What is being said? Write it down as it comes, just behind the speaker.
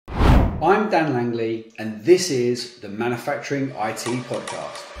I'm Dan Langley, and this is the Manufacturing IT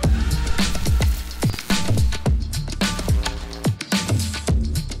Podcast.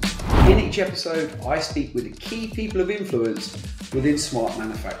 In each episode, I speak with the key people of influence within smart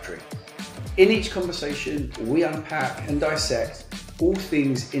manufacturing. In each conversation, we unpack and dissect all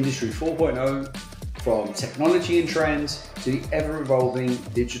things Industry 4.0, from technology and trends to the ever-evolving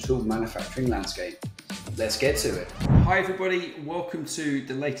digital manufacturing landscape. Let's get to it. Hi everybody, welcome to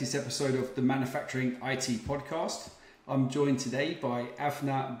the latest episode of the Manufacturing IT Podcast. I'm joined today by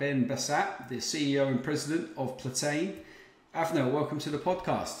Avner Ben-Bassat, the CEO and President of Plataine. Avner, welcome to the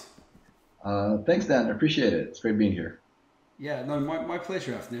podcast. Thanks, Dan. I appreciate it. It's great being here. Yeah, no, my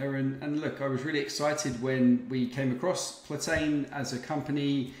pleasure, Avner. And look, I was really excited when we came across Plataine as a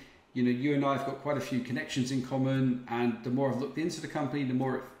company. You know, you and I have got quite a few connections in common, and the more I've looked into the company, the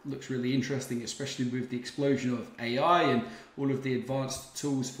more it looks really interesting, especially with the explosion of AI and all of the advanced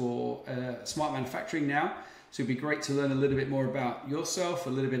tools for smart manufacturing now. So it'd be great to learn a little bit more about yourself, a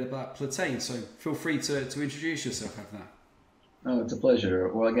little bit about Plataine. So feel free to introduce yourself, Avner. Oh, it's a pleasure.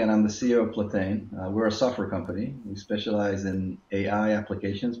 Well, again, I'm the CEO of Plataine. We're a software company. We specialize in AI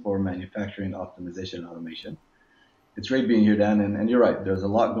applications for manufacturing optimization and automation. It's great being here, Dan, and you're right. There's a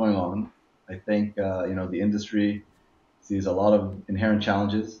lot going on. I think the industry sees a lot of inherent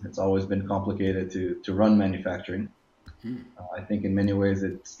challenges. It's always been complicated to run manufacturing. I think in many ways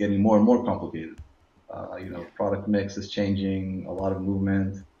it's getting more and more complicated. Product mix is changing, a lot of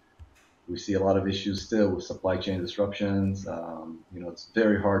movement. We see a lot of issues still with supply chain disruptions. It's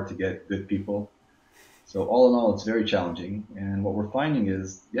very hard to get good people. So all in all, it's very challenging. And what we're finding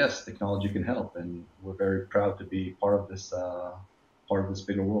is, yes, technology can help, and we're very proud to be part of this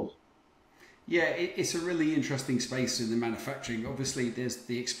bigger world. Yeah, it's a really interesting space in the manufacturing. Obviously, there's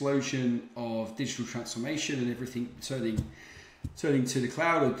the explosion of digital transformation and everything turning to the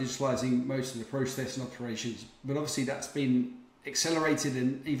cloud or digitalizing most of the process and operations. But obviously, that's been accelerated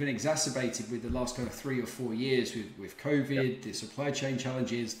and even exacerbated with the last kind of 3 or 4 years with COVID, the supply chain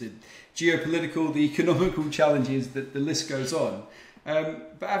challenges, the geopolitical, the economical challenges, that the list goes on.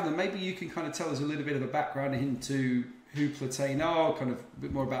 But Avner, maybe you can kind of tell us a little bit of a background into who Plataine are, kind of a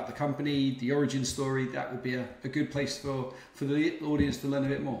bit more about the company, the origin story. That would be a good place for the audience to learn a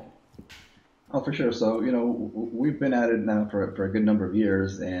bit more. Oh, for sure. So, we've been at it now for a good number of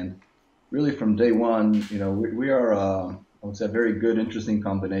years, and really from day one, we are I would say a very good, interesting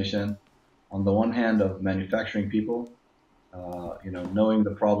combination. On the one hand, of manufacturing people, knowing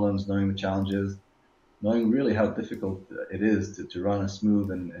the problems, knowing the challenges, knowing really how difficult it is to run a smooth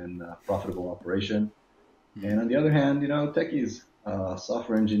and profitable operation. And on the other hand, techies,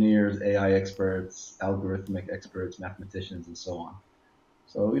 software engineers, AI experts, algorithmic experts, mathematicians, and so on.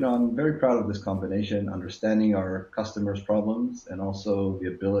 So, I'm very proud of this combination, understanding our customers' problems and also the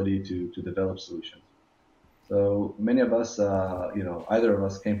ability to develop solutions. So many of us, either of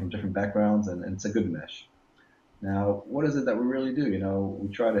us came from different backgrounds, and it's a good mesh. Now, what is it that we really do? We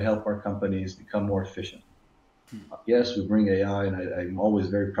try to help our companies become more efficient. Yes, we bring AI, and I'm always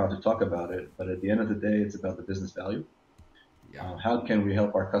very proud to talk about it, but at the end of the day, it's about the business value. How can we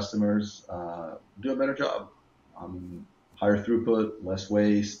help our customers do a better job? Higher throughput, less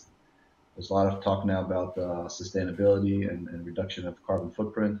waste. There's a lot of talk now about sustainability and reduction of carbon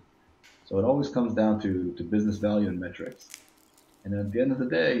footprint. So it always comes down to business value and metrics. And at the end of the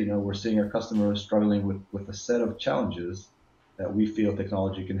day, we're seeing our customers struggling with a set of challenges that we feel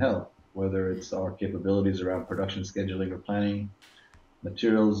technology can help, whether it's our capabilities around production scheduling or planning,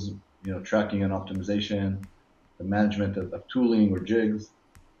 materials, tracking and optimization, the management of tooling or jigs,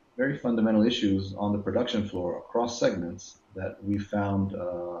 very fundamental issues on the production floor across segments that we found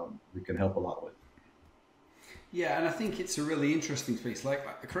we can help a lot with. Yeah, and I think it's a really interesting space. Like,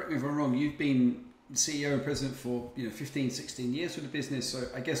 correct me if I'm wrong, you've been CEO and president for 15, 16 years with the business. So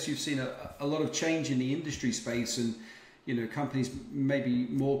I guess you've seen a lot of change in the industry space, and companies may be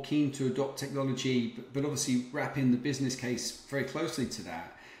more keen to adopt technology, but obviously wrap in the business case very closely to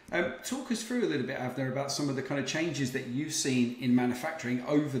that. Talk us through a little bit, Avner, about some of the kind of changes that you've seen in manufacturing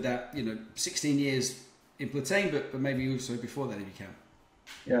over that 16 years in Plataine, but maybe also before that, if you can.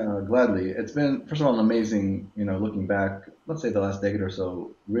 Yeah, gladly. It's been, first of all, an amazing, looking back, let's say the last decade or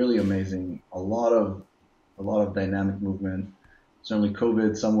so, really amazing. A lot of dynamic movement. Certainly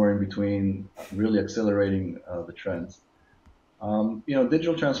COVID somewhere in between, really accelerating the trends.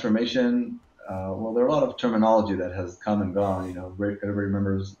 Digital transformation, well, there are a lot of terminology that has come and gone. Everybody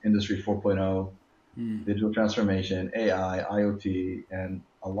remembers Industry 4.0, digital transformation, AI, IoT, and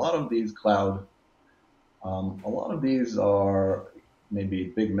a lot of these are maybe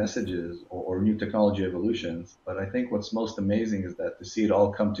big messages or new technology evolutions. But I think what's most amazing is that to see it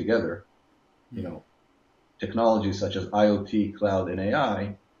all come together you know, technologies such as IoT, cloud, and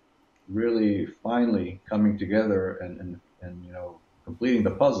AI really finally coming together and completing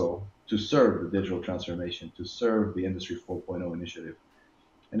the puzzle to serve the digital transformation, to serve the Industry 4.0 initiative.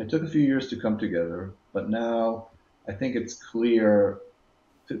 And it took a few years to come together, but now I think it's clear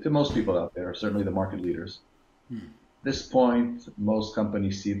to most people out there, certainly the market leaders. At this point, most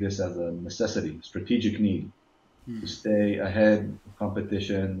companies see this as a necessity, strategic need to stay ahead of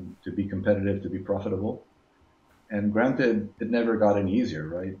competition, to be competitive, to be profitable. And granted, it never got any easier,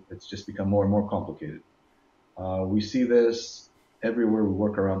 right? It's just become more and more complicated. We see this everywhere we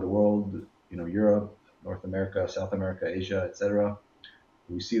work around the world, Europe, North America, South America, Asia, etc.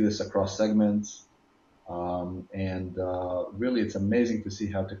 We see this across segments. Really, it's amazing to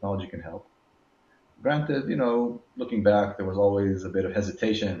see how technology can help. Granted, looking back, there was always a bit of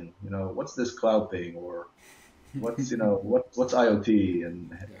hesitation. What's this cloud thing, or what's IoT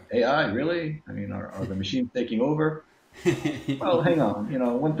and AI? Really? I mean, are the machines taking over? Well, hang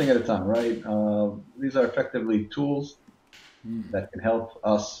on. One thing at a time, right? These are effectively tools that can help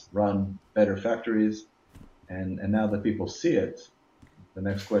us run better factories. And now that people see it, the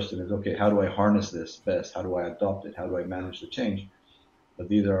next question is, okay, how do I harness this best? How do I adopt it? How do I manage the change? But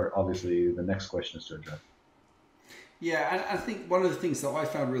these are obviously the next questions to address. Yeah, and I think one of the things that I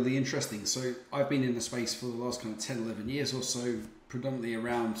found really interesting, so I've been in the space for the last kind of 10, 11 years or so, predominantly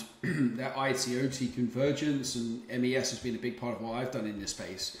around that IT-OT convergence, and MES has been a big part of what I've done in this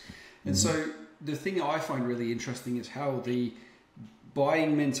space. And so the thing that I find really interesting is how the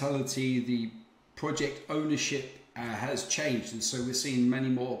buying mentality, the project ownership has changed. And so we're seeing many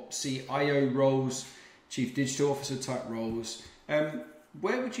more CIO roles, chief digital officer type roles.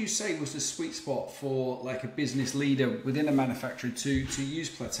 Where would you say was the sweet spot for like a business leader within a manufacturer to use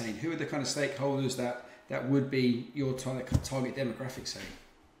Plataine? Who are the kind of stakeholders that would be your target demographic, say?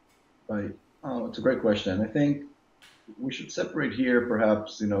 Right. Oh, it's a great question. I think we should separate here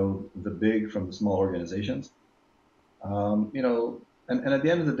perhaps, the big from the small organizations. And at the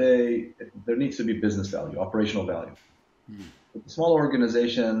end of the day, there needs to be business value, operational value. With the small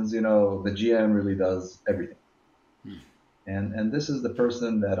organizations, the GM really does everything. And this is the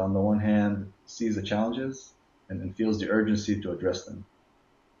person that, on the one hand, sees the challenges and feels the urgency to address them.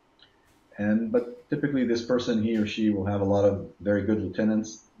 But typically, this person, he or she, will have a lot of very good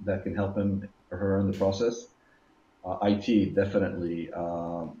lieutenants that can help him or her in the process. IT, definitely.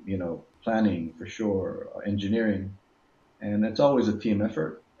 Planning for sure. Engineering, and it's always a team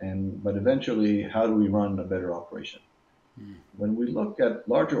effort. But eventually, how do we run a better operation? When we look at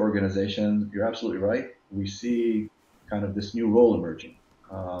larger organizations, you're absolutely right. We see kind of this new role emerging.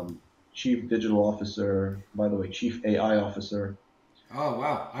 Chief Digital Officer, by the way, Chief AI Officer. Oh,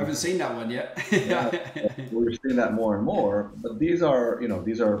 wow. I haven't seen that one yet. Yeah, we're seeing that more and more. But these are,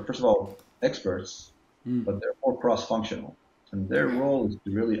 first of all, experts, but they're more cross-functional. And their role is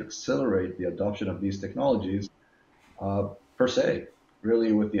to really accelerate the adoption of these technologies, per se,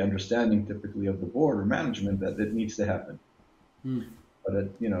 really with the understanding typically of the board or management that it needs to happen. But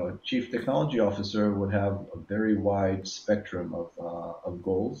a chief technology officer would have a very wide spectrum of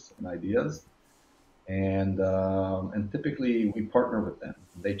goals and ideas, and typically we partner with them.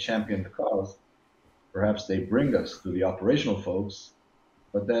 They champion the cause. Perhaps they bring us to the operational folks,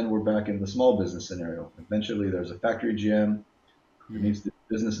 but then we're back in the small business scenario. Eventually, there's a factory GM. There needs to be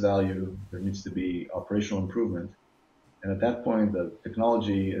business value. There needs to be operational improvement, and at that point, the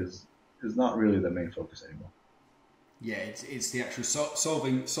technology is not really the main focus anymore. Yeah, it's the actual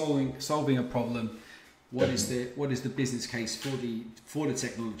solving a problem. What is the business case for the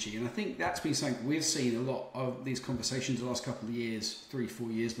technology? And I think that's been something we've seen a lot of these conversations the last couple of years,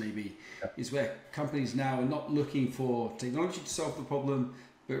 3-4 years maybe, is where companies now are not looking for technology to solve the problem,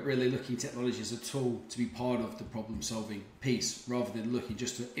 but really looking at technology as a tool to be part of the problem solving piece, rather than looking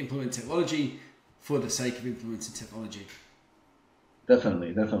just to implement technology for the sake of implementing technology.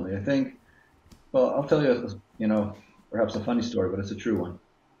 Definitely. I think, well, I'll tell you, perhaps a funny story, but it's a true one.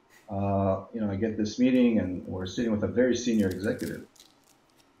 I get this meeting and we're sitting with a very senior executive.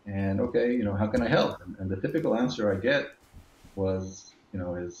 And okay, how can I help? And the typical answer I get was,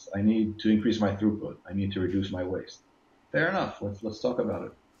 is I need to increase my throughput. I need to reduce my waste. Fair enough. Let's talk about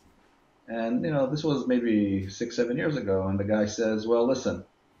it. And, this was maybe 6-7 years ago. And the guy says, well, listen,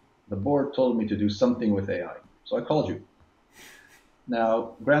 the board told me to do something with AI. So I called you.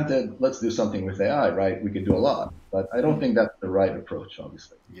 Now, granted, let's do something with AI, right? We could do a lot, but I don't think that's the right approach,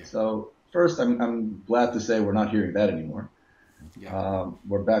 obviously. Yeah. So first, I'm glad to say we're not hearing that anymore. Yeah.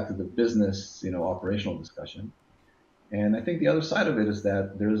 We're back to the business, operational discussion. And I think the other side of it is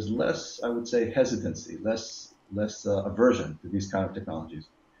that there's less, I would say, hesitancy, less aversion to these kind of technologies.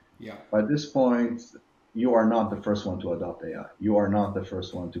 Yeah. By this point, you are not the first one to adopt AI. You are not the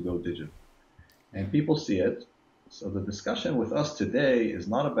first one to go digital. Yeah. And people see it. So the discussion with us today is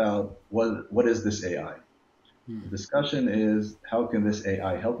not about what is this AI. The discussion is how can this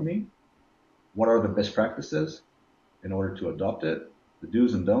AI help me? What are the best practices in order to adopt it? The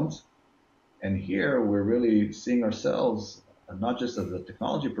do's and don'ts. And here we're really seeing ourselves not just as a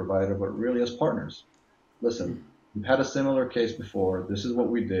technology provider, but really as partners. Listen, we've had a similar case before. This is what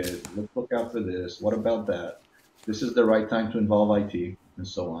we did. Let's look out for this. What about that? This is the right time to involve IT, and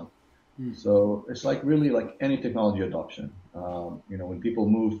so on. So it's like really like any technology adoption. When people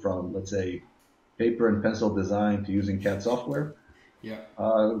move from, let's say, paper and pencil design to using CAD software, Yeah.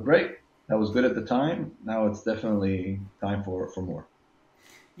 great. That was good at the time. Now it's definitely time for more.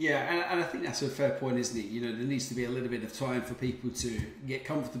 Yeah, and I think that's a fair point, isn't it? You know, there needs to be a little bit of time for people to get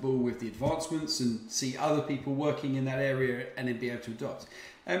comfortable with the advancements and see other people working in that area and then be able to adopt.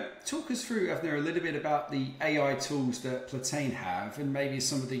 Talk us through, Avner, a little bit about the AI tools that Plataine have and maybe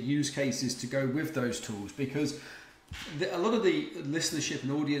some of the use cases to go with those tools, because a lot of the listenership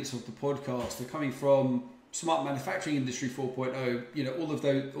and audience of the podcast are coming from smart manufacturing industry 4.0, you know, all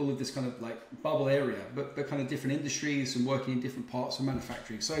of this kind of like bubble area, but kind of different industries and working in different parts of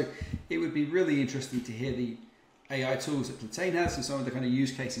manufacturing. So it would be really interesting to hear the AI tools that Plataine has and some of the kind of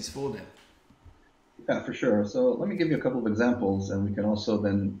use cases for them. Yeah, for sure. So let me give you a couple of examples, and we can also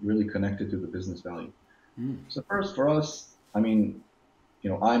then really connect it to the business value. So first, for us, I mean,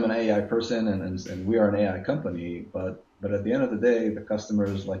 I'm an AI person, and we are an AI company, but at the end of the day, the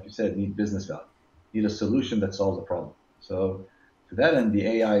customers, like you said, need business value, need a solution that solves a problem. So to that end, the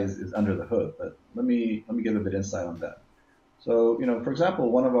AI is under the hood. But let me give a bit insight on that. So for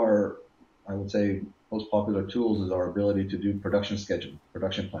example, one of our, I would say, most popular tools is our ability to do production scheduling,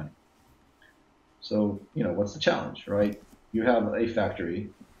 production planning. So what's the challenge, right? You have a factory,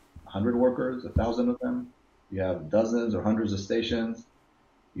 100 workers, 1,000 of them. You have dozens or hundreds of stations.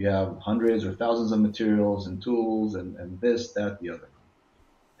 You have hundreds or thousands of materials and tools and this, that, the other.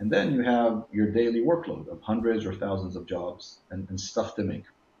 And then you have your daily workload of hundreds or thousands of jobs and stuff to make.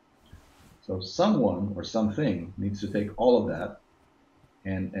 So someone or something needs to take all of that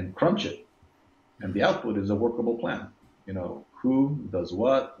and crunch it. And the output is a workable plan. Who does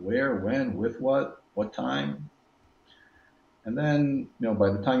what, where, when, with what time. And then,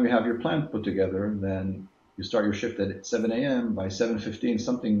 by the time you have your plan put together, then you start your shift at 7 a.m. By 7:15,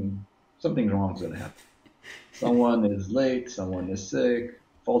 something wrong is going to happen. Someone is late, someone is sick,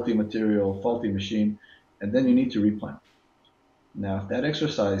 faulty material, faulty machine, and then you need to replan. Now, if that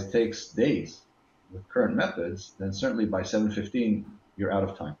exercise takes days with current methods, then certainly by 7:15, you're out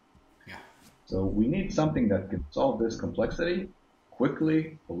of time. Yeah. So we need something that can solve this complexity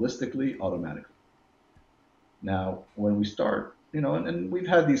quickly, holistically, automatically. Now, when we start, and we've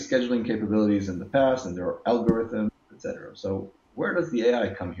had these scheduling capabilities in the past, and there are algorithms, etc. So where does the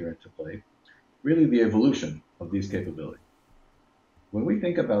AI come here into play? Really the evolution of these capabilities. When we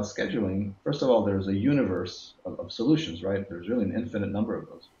think about scheduling, first of all, there's a universe of solutions, right? There's really an infinite number of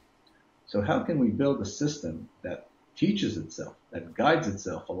those. So how can we build a system that teaches itself, that guides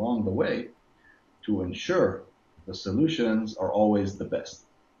itself along the way to ensure the solutions are always the best?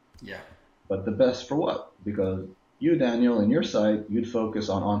 Yeah. But the best for what? Because you, Daniel, in your site, you'd focus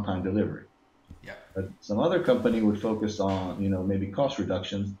on on-time delivery. Yeah. But some other company would focus on, maybe cost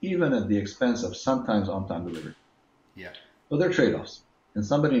reductions, even at the expense of sometimes on-time delivery. Yeah. So they're trade-offs, and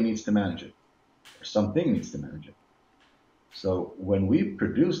somebody needs to manage it, or something needs to manage it. So when we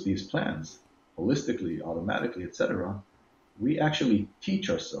produce these plans, holistically, automatically, etc., we actually teach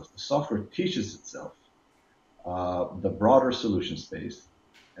ourselves. The software teaches itself the broader solution space,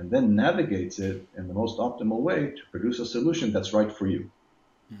 and then navigates it in the most optimal way to produce a solution that's right for you.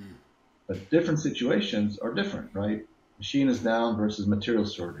 But different situations are different, right? Machine is down versus material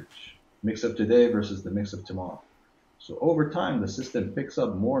shortage. Mix up today versus the mix of tomorrow. So over time, the system picks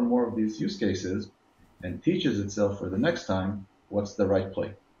up more and more of these use cases and teaches itself for the next time what's the right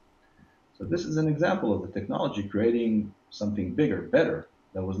play. So this is an example of the technology creating something bigger, better,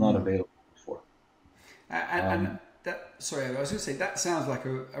 that was not available before. And that, sorry, I was going to say that sounds like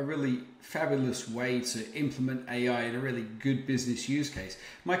a really fabulous way to implement AI in a really good business use case.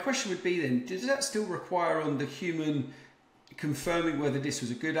 My question would be then, does that still require on the human confirming whether this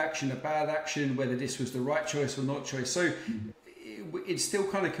was a good action, a bad action, whether this was the right choice or not choice? So it's still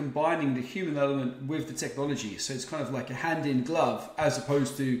kind of combining the human element with the technology. So it's kind of like a hand in glove as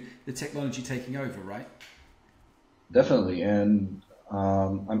opposed to the technology taking over, right? Definitely. And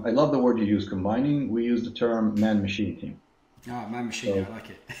I love the word you use, combining. We use the term man-machine team. Ah, man-machine, So, I like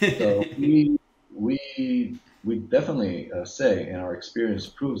it. so we we definitely say, and our experience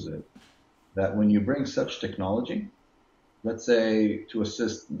proves it, that when you bring such technology, let's say to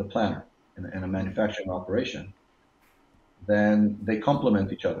assist the planner in a manufacturing operation, then they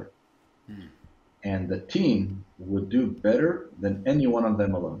complement each other. And the team would do better than any one of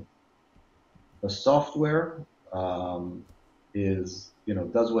them alone. The software does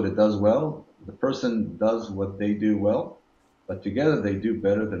what it does well. The person does what they do well, but together they do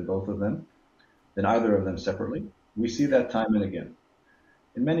better than both of them, than either of them separately. We see that time and again.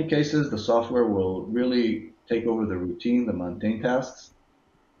 In many cases, the software will really take over the routine, the mundane tasks,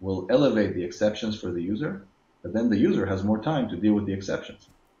 will elevate the exceptions for the user, but then the user has more time to deal with the exceptions.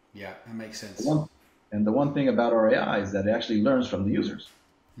 Yeah, that makes The sense. one, and the one thing about our AI is that it actually learns from the users.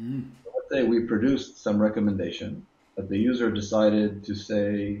 So let's say we produced some recommendation, but the user decided to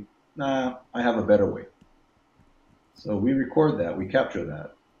say, nah, I have a better way. So we record that, we capture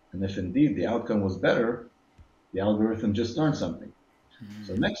that. And if indeed the outcome was better, the algorithm just learned something.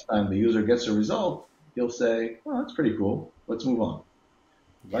 So next time the user gets a result, he'll say, oh, that's pretty cool. Let's move on,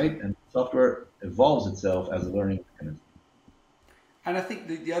 Yeah. right? And software evolves itself as a learning mechanism. And I think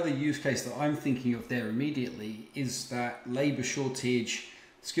the other use case that I'm thinking of there immediately is that labour shortage,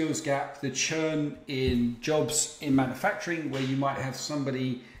 skills gap, the churn in jobs in manufacturing, where you might have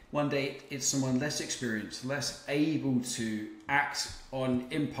somebody, one day it's someone less experienced, less able to act on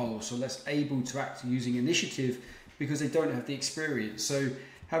impulse, or less able to act using initiative because they don't have the experience. So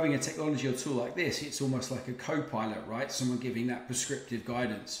having a technology or tool like this, it's almost like a co-pilot, right? Someone giving that prescriptive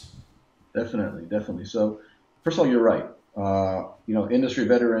guidance. Definitely, definitely. So first of all, you're right. Industry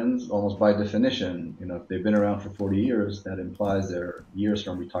veterans, almost by definition, if they've been around for 40 years, that implies they're years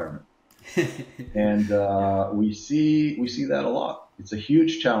from retirement. And Yeah. we see that a lot. It's a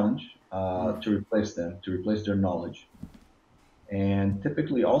huge challenge to replace them, to replace their knowledge. And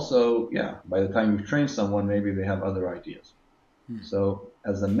typically also, yeah, by the time you've trained someone, maybe they have other ideas. So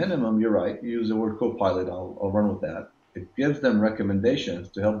as a minimum, you're right. You use the word co-pilot. I'll run with that. It gives them recommendations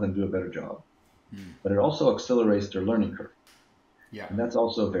to help them do a better job, but it also accelerates their learning curve. Yeah. And that's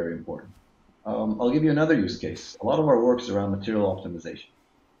also very important. I'll give you another use case. A lot of our work is around material optimization.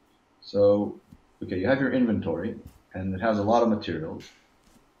 So, okay, you have your inventory and it has a lot of materials.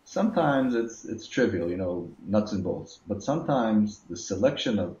 Sometimes it's trivial, nuts and bolts, but sometimes the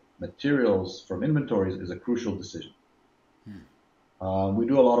selection of materials from inventories is a crucial decision. We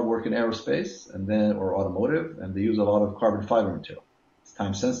do a lot of work in aerospace or automotive, and they use a lot of carbon fiber material. It's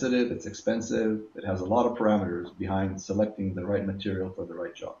time sensitive, it's expensive, it has a lot of parameters behind selecting the right material for the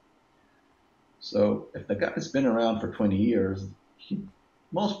right job. So if the guy's been around for 20 years, he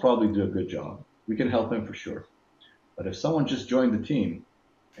most probably do a good job. We can help him for sure. But if someone just joined the team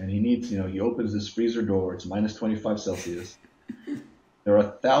and he opens this freezer door, it's minus 25 Celsius. There are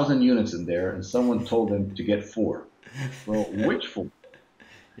 1,000 units in there, and someone told him to get four. Well, which four?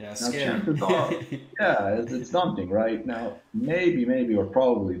 Yeah, Now, scary. chances are, yeah, it's daunting, right? Now, maybe, or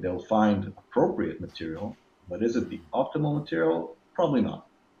probably they'll find appropriate material, but is it the optimal material? Probably not.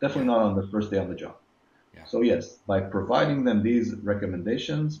 Yeah, Definitely not on the first day on the job. yeah, So yes, by providing them these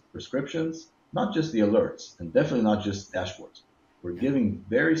recommendations, prescriptions, not just the alerts, and definitely not just dashboards, we're yeah. giving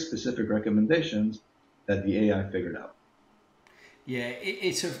very specific recommendations that the AI figured out. Yeah,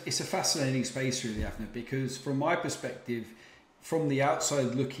 it's a fascinating space really, Avner, because from my perspective, from the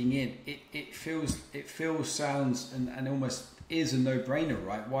outside looking in, it feels sounds and almost is a no-brainer,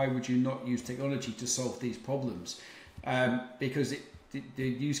 right? Why would you not use technology to solve these problems? Because the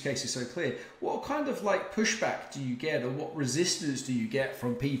use case is so clear. What kind of like pushback do you get, or what resistance do you get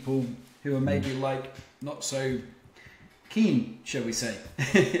from people who are maybe like not so keen, shall we say?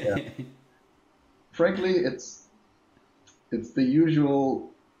 Yeah. Frankly, it's the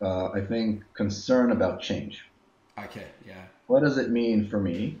usual, I think, concern about change. Okay, yeah, What does it mean for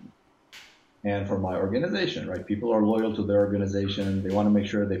me and for my organization, right? People are loyal to their organization. They want to make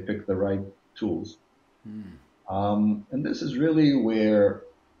sure they pick the right tools. And this is really where,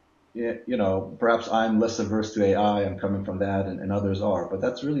 perhaps I'm less averse to AI. I'm coming from that, and others are, but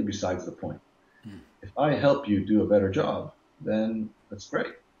that's really besides the point. If I help you do a better job, then that's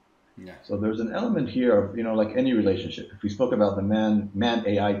great. yeah, So there's an element here of, like any relationship. If we spoke about the man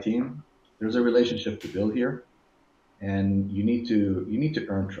AI team, there's a relationship to build here, and you need to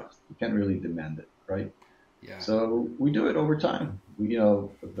earn trust. You can't really demand it, right? yeah. So we do it over time.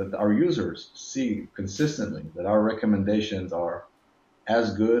 That our users see consistently that our recommendations are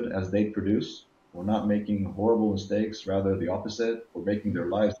as good as they produce. We're not making horrible mistakes, rather the opposite. We're making their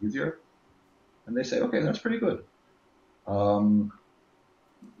lives easier, and they say, okay, that's pretty good. Um,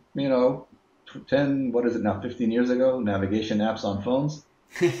 you know, 10, what is it now, 15 years ago, navigation apps on phones.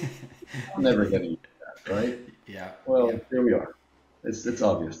 I'm never going to use that, right? Yeah, Well, yeah. here we are. It's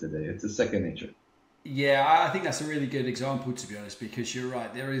obvious today. It's a second nature. Yeah, I think that's a really good example, to be honest, because you're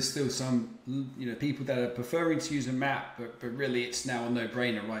right. There is still some, people that are preferring to use a map, but really it's now a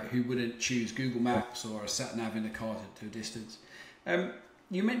no-brainer, right? Who wouldn't choose Google Maps or a sat nav in a car to a distance?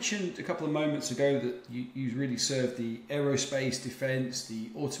 You mentioned a couple of moments ago that you really serve the aerospace, defence, the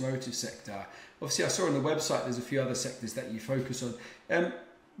automotive sector. Obviously, I saw on the website there's a few other sectors that you focus on.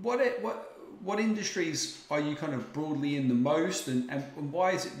 What industries are you kind of broadly in the most, and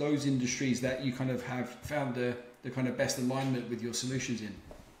why is it those industries that you kind of have found the kind of best alignment with your solutions in?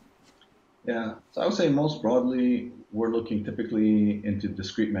 Yeah. So I would say most broadly, we're looking typically into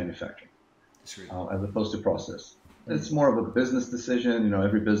discrete manufacturing Discrete. as opposed to process. It's more of a business decision.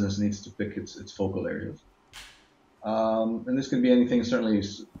 Every business needs to pick its focal areas. And this can be anything, certainly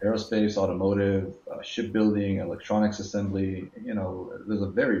aerospace, automotive, shipbuilding, electronics assembly. There's a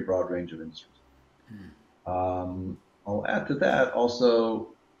very broad range of industries. I'll add to that also,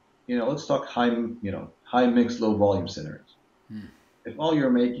 let's talk high mix, low volume scenarios. If all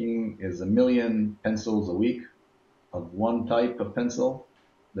you're making is 1 million pencils a week of one type of pencil,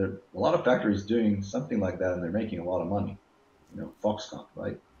 there are a lot of factories doing something like that, and they're making a lot of money. Foxconn,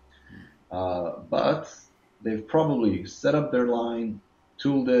 right? But they've probably set up their line,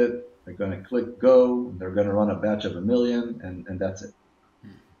 tooled it. They're going to click go. They're going to run a batch of 1 million, and that's it.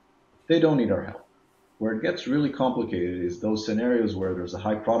 They don't need our help. Where it gets really complicated is those scenarios where there's a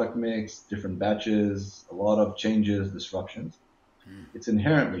high product mix, different batches, a lot of changes, disruptions. It's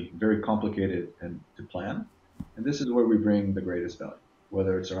inherently very complicated and to plan. And this is where we bring the greatest value,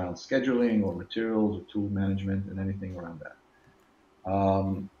 whether it's around scheduling or materials or tool management and anything around that.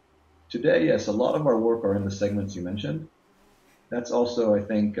 Today, yes, a lot of our work are in the segments you mentioned. That's also, I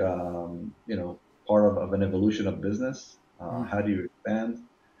think, part of an evolution of business. How do you expand?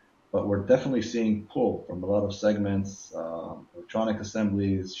 But we're definitely seeing pull from a lot of segments, electronic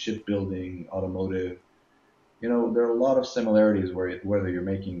assemblies, shipbuilding, automotive. There are a lot of similarities whether you're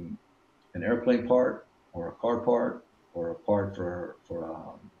making an airplane part or a car part or a part for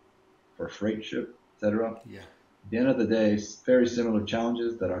a freight ship, etc. Yeah. At the end of the day, it's very similar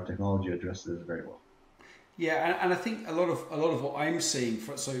challenges that our technology addresses very well. Yeah, and I think a lot of what I'm seeing,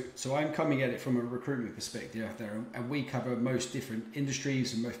 so I'm coming at it from a recruitment perspective out there, and we cover most different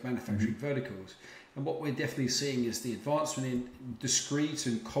industries and most manufacturing verticals. And what we're definitely seeing is the advancement in discrete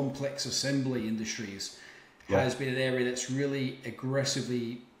and complex assembly industries has been an area that's really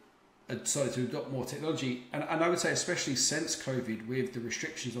aggressively started to adopt more technology. And I would say especially since COVID, with the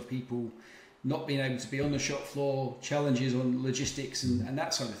restrictions of people not being able to be on the shop floor, challenges on logistics and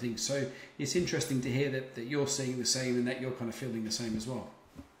that sort of thing. So it's interesting to hear that you're seeing the same and that you're kind of feeling the same as well.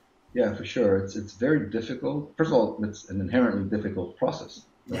 Yeah, for sure. It's very difficult. First of all, it's an inherently difficult process.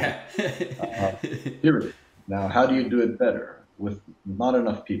 Right? Yeah. Period. Now, how do you do it better with not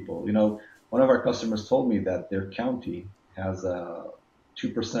enough people? One of our customers told me that their county has a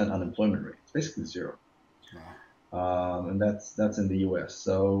 2% unemployment rate. It's basically zero. And that's in the U.S.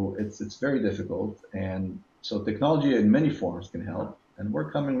 So it's very difficult, and so technology in many forms can help. And we're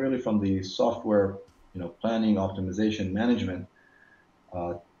coming really from the software, planning, optimization, management,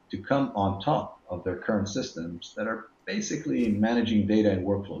 to come on top of their current systems that are basically managing data and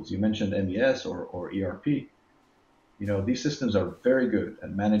workflows. You mentioned MES or ERP. These systems are very good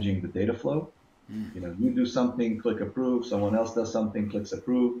at managing the data flow. You do something, click approve. Someone else does something, clicks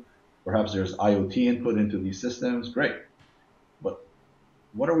approve. Perhaps there's IoT input into these systems. Great. But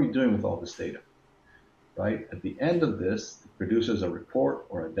what are we doing with all this data? Right? At the end of this, it produces a report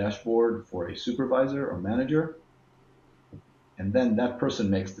or a dashboard for a supervisor or manager, and then that person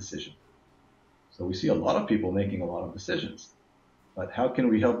makes decisions. So we see a lot of people making a lot of decisions. But how can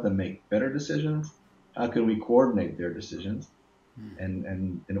we help them make better decisions? How can we coordinate their decisions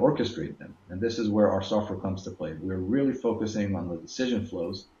and orchestrate them? And this is where our software comes to play. We're really focusing on the decision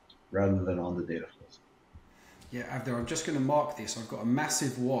flows rather than on the data flows. Yeah, Avner, I'm just going to mark this. I've got a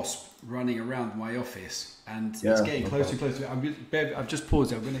massive wasp running around my office, and it's getting closer and closer. I've just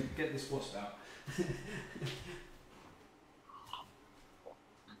paused it. I'm going to get this wasp out.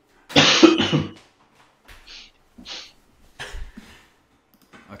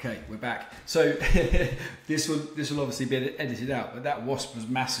 Okay, we're back. So this will obviously be edited out, but that wasp was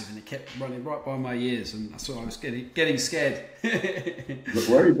massive and it kept running right by my ears, and so I was getting scared.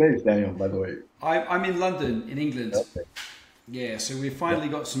 Where are you based, Daniel, by the way? I'm in London, in England. Okay. Yeah, so we finally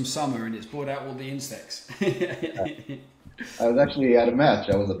got some summer and it's brought out all the insects. I was actually at a match.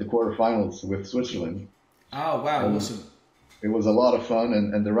 I was at the quarterfinals with Switzerland. Oh, wow, awesome. It was a lot of fun,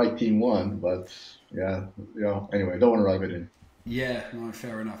 and the right team won, but anyway, don't want to rub it in. Yeah, no,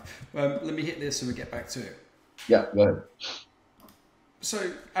 fair enough. Let me hit this and we'll get back to it. Yeah, go ahead.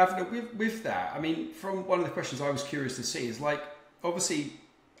 So, Avner, with that, I mean, from one of the questions I was curious to see is like, obviously,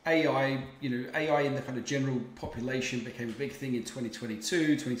 AI, AI in the kind of general population became a big thing in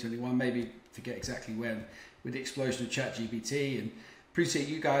 2022, 2021, maybe forget exactly when, with the explosion of ChatGPT. And appreciate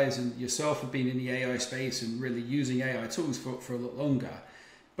you guys and yourself have been in the AI space and really using AI tools for a lot longer.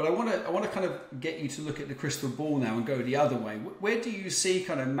 But I want to kind of get you to look at the crystal ball now and go the other way. Where do you see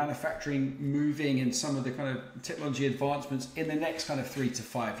kind of manufacturing moving and some of the kind of technology advancements in the next kind of 3 to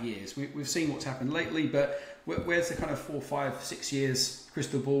 5 years? We've seen what's happened lately, but where's the kind of 4, 5, 6 years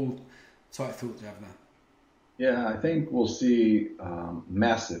crystal ball type thoughts, Avner? Yeah, I think we'll see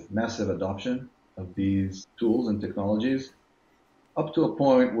massive adoption of these tools and technologies up to a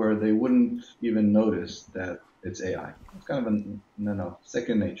point where they wouldn't even notice that it's AI. It's kind of a no,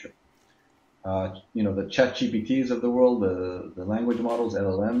 second nature. The chat GPTs of the world, the language models,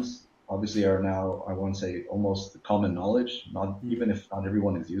 LLMs, obviously are now, I want to say, almost common knowledge, not even if not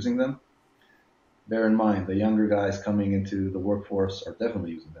everyone is using them. Bear in mind, the younger guys coming into the workforce are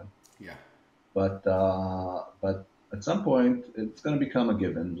definitely using them. Yeah. But at some point, it's going to become a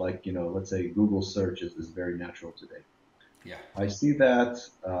given. Like, let's say Google search is very natural today. Yeah. I see that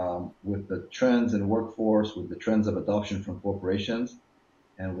with the trends in workforce, with the trends of adoption from corporations,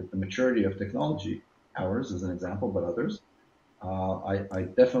 and with the maturity of technology, ours as an example, but others, I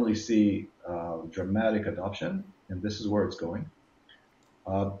definitely see dramatic adoption, and this is where it's going.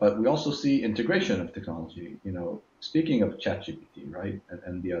 But we also see integration of technology. Speaking of ChatGPT, right,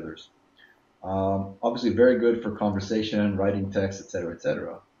 and the others, obviously very good for conversation, writing text, etc.,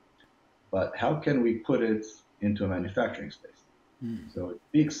 etc. But how can we put it into a manufacturing space? So it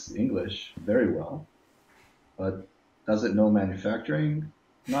speaks English very well, but does it know manufacturing?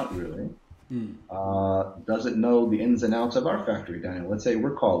 Not really. Does it know the ins and outs of our factory, Daniel? Let's say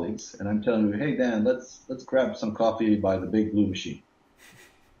we're colleagues, and I'm telling you, hey Dan, let's grab some coffee by the big blue machine.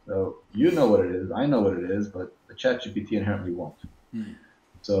 So you know what it is, I know what it is, but the ChatGPT inherently won't.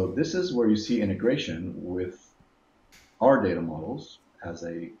 So this is where you see integration with our data models as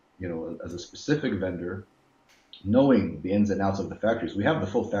a specific vendor, knowing the ins and outs of the factories. We have the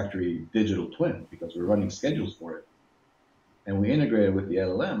full factory digital twin because we're running schedules for it, and we integrate it with the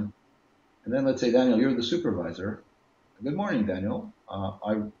LLM. And then let's say, Daniel, you're the supervisor. Good morning, Daniel.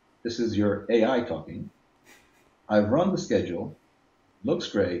 This is your AI talking. I've run the schedule. Looks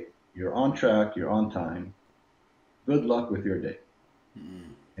great. You're on track. You're on time. Good luck with your day.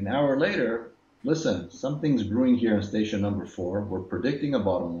 An hour later, listen, something's brewing here in station number 4. We're predicting a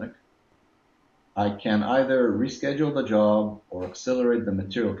bottleneck. I can either reschedule the job or accelerate the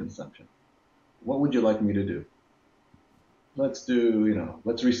material consumption. What would you like me to do? Let's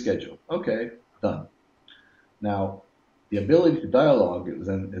reschedule. Okay, done. Now, the ability to dialogue is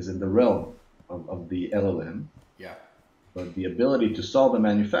in the realm of the LLM. Yeah. But the ability to solve a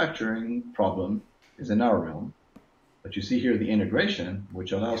manufacturing problem is in our realm. But you see here the integration,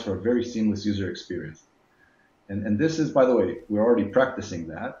 which allows for a very seamless user experience. And this is, by the way, we're already practicing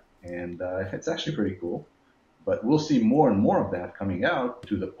that, and it's actually pretty cool. But we'll see more and more of that coming out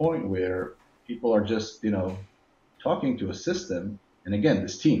to the point where people are just, talking to a system. And again,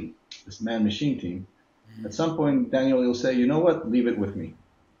 this man-machine team, at some point, Daniel, you'll say, you know what, leave it with me.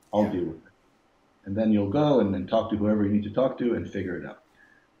 I'll deal with it. And then you'll go and then talk to whoever you need to talk to and figure it out.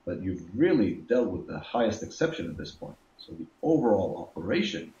 But you've really dealt with the highest exception at this point. So the overall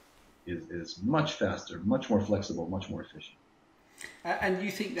operation is much faster, much more flexible, much more efficient. And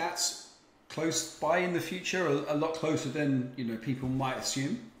you think that's close by in the future, a lot closer than people might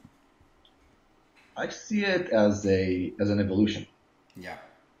assume? I see it as an evolution. Yeah.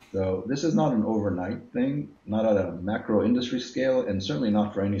 So this is not an overnight thing, not at a macro industry scale, and certainly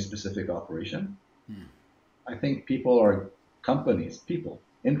not for any specific operation. I think people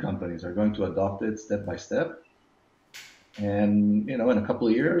in companies are going to adopt it step by step. And, in a couple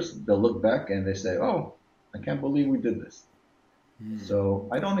of years, they'll look back and they say, oh, I can't believe we did this. So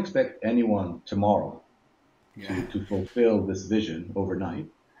I don't expect anyone tomorrow to fulfill this vision overnight,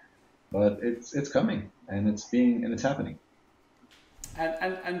 but it's coming and it's happening.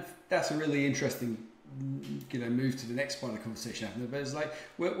 And that's a really interesting, move to the next part of the conversation. But it's like,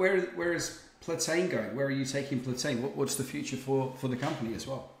 where is Plataine going? Where are you taking Plataine? What's the future for the company as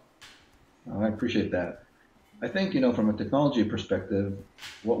well? I appreciate that. I think, from a technology perspective,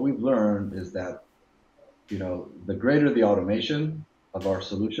 what we've learned is that, the greater the automation of our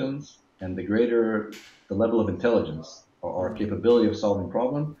solutions and the greater the level of intelligence or our capability of solving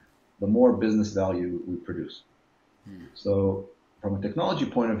problems, the more business value we produce. So from a technology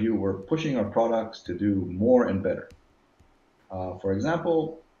point of view, we're pushing our products to do more and better. For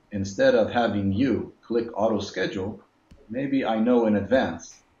example, instead of having you click auto schedule, maybe I know in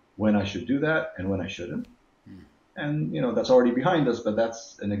advance when I should do that and when I shouldn't. And, that's already behind us, but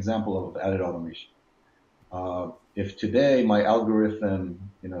that's an example of added automation. If today my algorithm,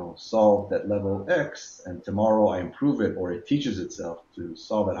 solved at level X and tomorrow I improve it or it teaches itself to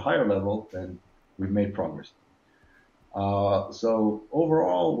solve at a higher level, then we've made progress. So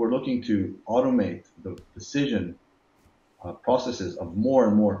overall, we're looking to automate the decision processes of more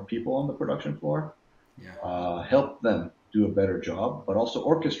and more people on the production floor, help them do a better job, but also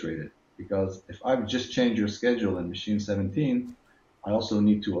orchestrate it. Because if I've just changed your schedule in machine 17, I also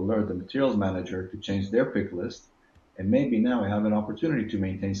need to alert the materials manager to change their pick list. And maybe now I have an opportunity to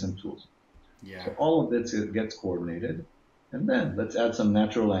maintain some tools. Yeah. So all of this gets coordinated. And then let's add some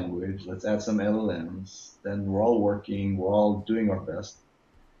natural language. Let's add some LLMs. Then we're all working. We're all doing our best.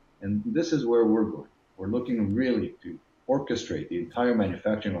 And this is where we're going. We're looking really to orchestrate the entire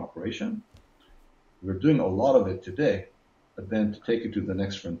manufacturing operation. We're doing a lot of it today, but then to take it to the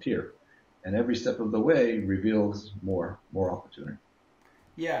next frontier. And every step of the way reveals more opportunity.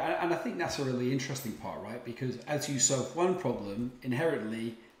 Yeah, and I think that's a really interesting part, right? Because as you solve one problem,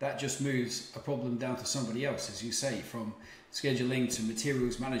 inherently, that just moves a problem down to somebody else, as you say, from scheduling to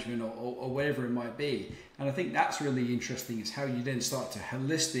materials management or whatever it might be. And I think that's really interesting, is how you then start to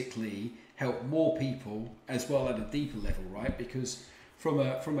holistically help more people as well at a deeper level, right? Because from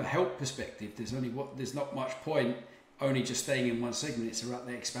a help perspective, there's not much point only just staying in one segment. It's about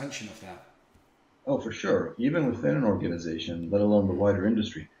the expansion of that. Oh, for sure. Even within an organization, let alone the wider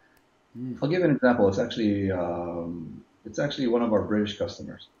industry. I'll give an example. It's actually one of our British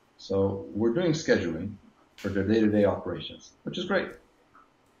customers. So we're doing scheduling for their day-to-day operations, which is great.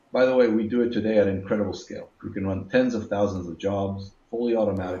 By the way, we do it today at an incredible scale. We can run tens of thousands of jobs fully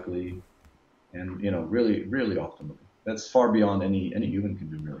automatically, and really, really optimally. That's far beyond any human can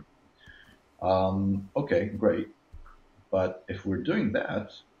do, really. Okay, great. But if we're doing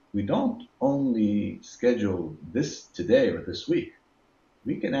that, we don't only schedule this today or this week.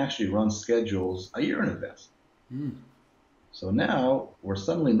 We can actually run schedules a year in advance. So now we're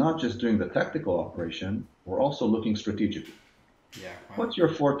suddenly not just doing the tactical operation, we're also looking strategically. Yeah. Wow. What's your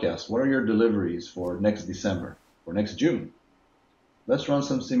forecast? What are your deliveries for next December, for next June? Let's run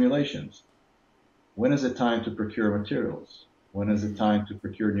some simulations. When is it time to procure materials? When is it time to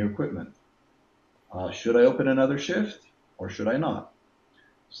procure new equipment? Should I open another shift or should I not?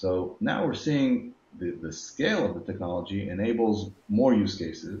 So now we're seeing the scale of the technology enables more use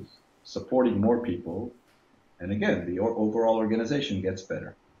cases, supporting more people, and again, the overall organization gets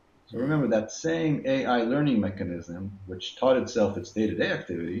better. So remember, that same AI learning mechanism, which taught itself its day-to-day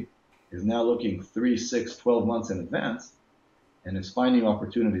activity, is now looking 3, 6, 12 months in advance, and is finding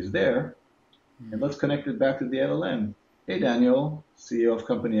opportunities there. And let's connect it back to the LLM. Hey, Daniel, CEO of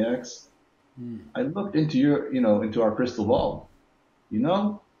Company X, I looked into our crystal ball.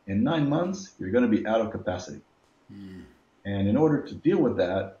 In 9 months, you're going to be out of capacity. And in order to deal with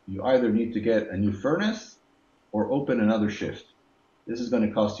that, you either need to get a new furnace or open another shift. This is going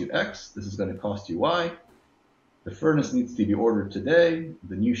to cost you X. This is going to cost you Y. The furnace needs to be ordered today.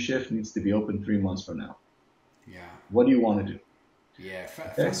 The new shift needs to be open 3 months from now. Yeah. What do you want to do? Yeah,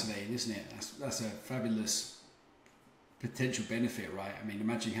 fascinating, isn't it? That's a fabulous potential benefit, right? I mean,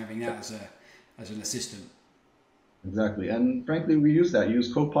 imagine having that as an assistant. Exactly. And frankly, we use that. We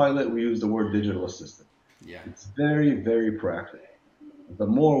use Copilot. We use the word digital assistant. Yeah. It's very, very proactive. The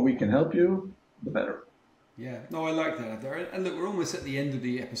more we can help you, the better. Yeah, no, I like that. And look, we're almost at the end of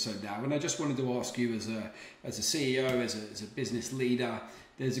the episode now, and I just wanted to ask you, as a CEO, as a business leader,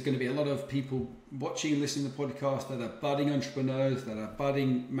 there's going to be a lot of people watching and listening to the podcast that are budding entrepreneurs, that are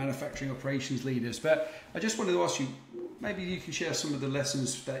budding manufacturing operations leaders. But I just wanted to ask you, maybe you can share some of the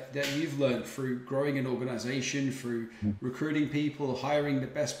lessons that you've learned through growing an organization, through recruiting people, hiring the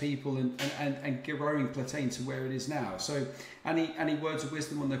best people, and growing Plataine to where it is now. So any words of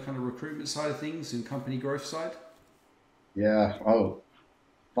wisdom on the kind of recruitment side of things and company growth side? Yeah. Oh,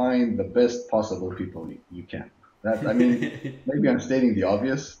 find the best possible people you can. Maybe I'm stating the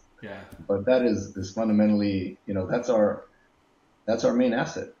obvious. Yeah. But that is fundamentally, that's our main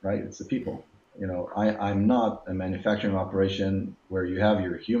asset, right? It's the people. I'm not a manufacturing operation where you have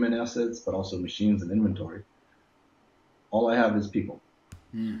your human assets, but also machines and inventory. All I have is people,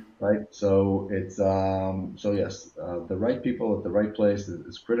 right? So it's, yes, the right people at the right place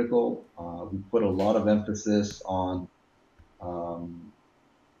is critical. We put a lot of emphasis on,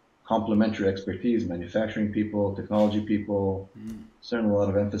 complementary expertise, manufacturing people, technology people, certainly a lot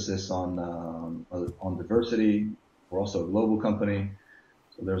of emphasis on diversity. We're also a global company.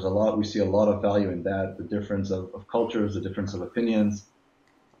 So we see a lot of value in that, the difference of cultures, the difference of opinions.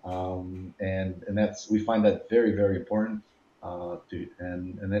 And we find that very, very important,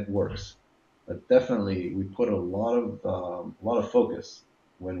 and it works. But definitely, we put a lot of focus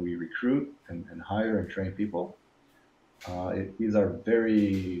when we recruit and hire and train people. These are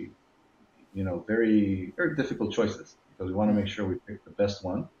very, very, very difficult choices because we want to make sure we pick the best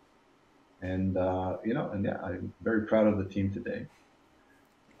one. And and yeah, I'm very proud of the team today.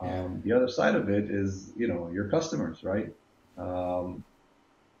 The other side of it is, your customers, right? Um,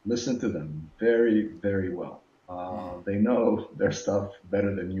 Listen to them very, very well. They know their stuff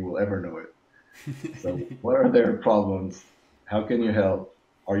better than you will ever know it. So, what are their problems? How can you help?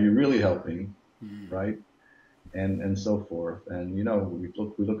 Are you really helping? Right? And so forth. And we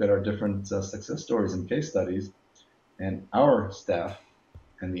look at our different success stories and case studies, and our staff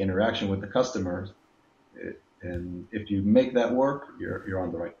and the interaction with the customers. And if you make that work, you're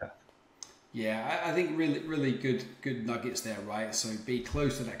on the right path. Yeah, I think really good nuggets there, right? So be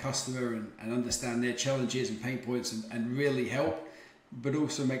close to that customer and understand their challenges and pain points and really help, but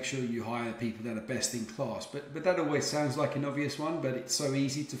also make sure you hire people that are best in class. But that always sounds like an obvious one, but it's so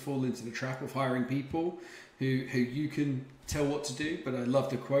easy to fall into the trap of hiring people who you can tell what to do. But I love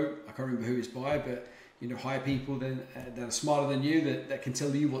the quote, I can't remember who it's by, but hire people that are smarter than you, that can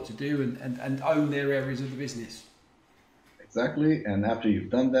tell you what to do and own their areas of the business. Exactly. And after you've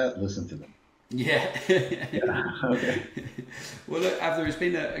done that, listen to them. Yeah. Yeah. Okay. Well, look, Avner, it's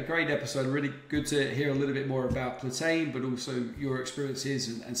been a great episode. Really good to hear a little bit more about Plataine, but also your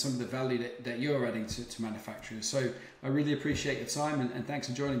experiences and some of the value that you're adding to manufacturers. So I really appreciate your time and thanks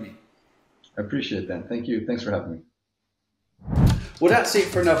for joining me. I appreciate that. Thank you. Thanks for having me. Well, that's it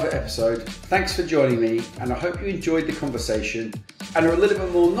for another episode. Thanks for joining me, and I hope you enjoyed the conversation and are a little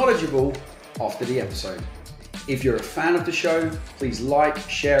bit more knowledgeable after the episode. If you're a fan of the show, please like,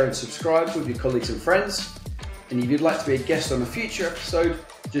 share and subscribe with your colleagues and friends. And if you'd like to be a guest on a future episode,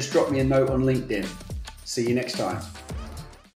 just drop me a note on LinkedIn. See you next time.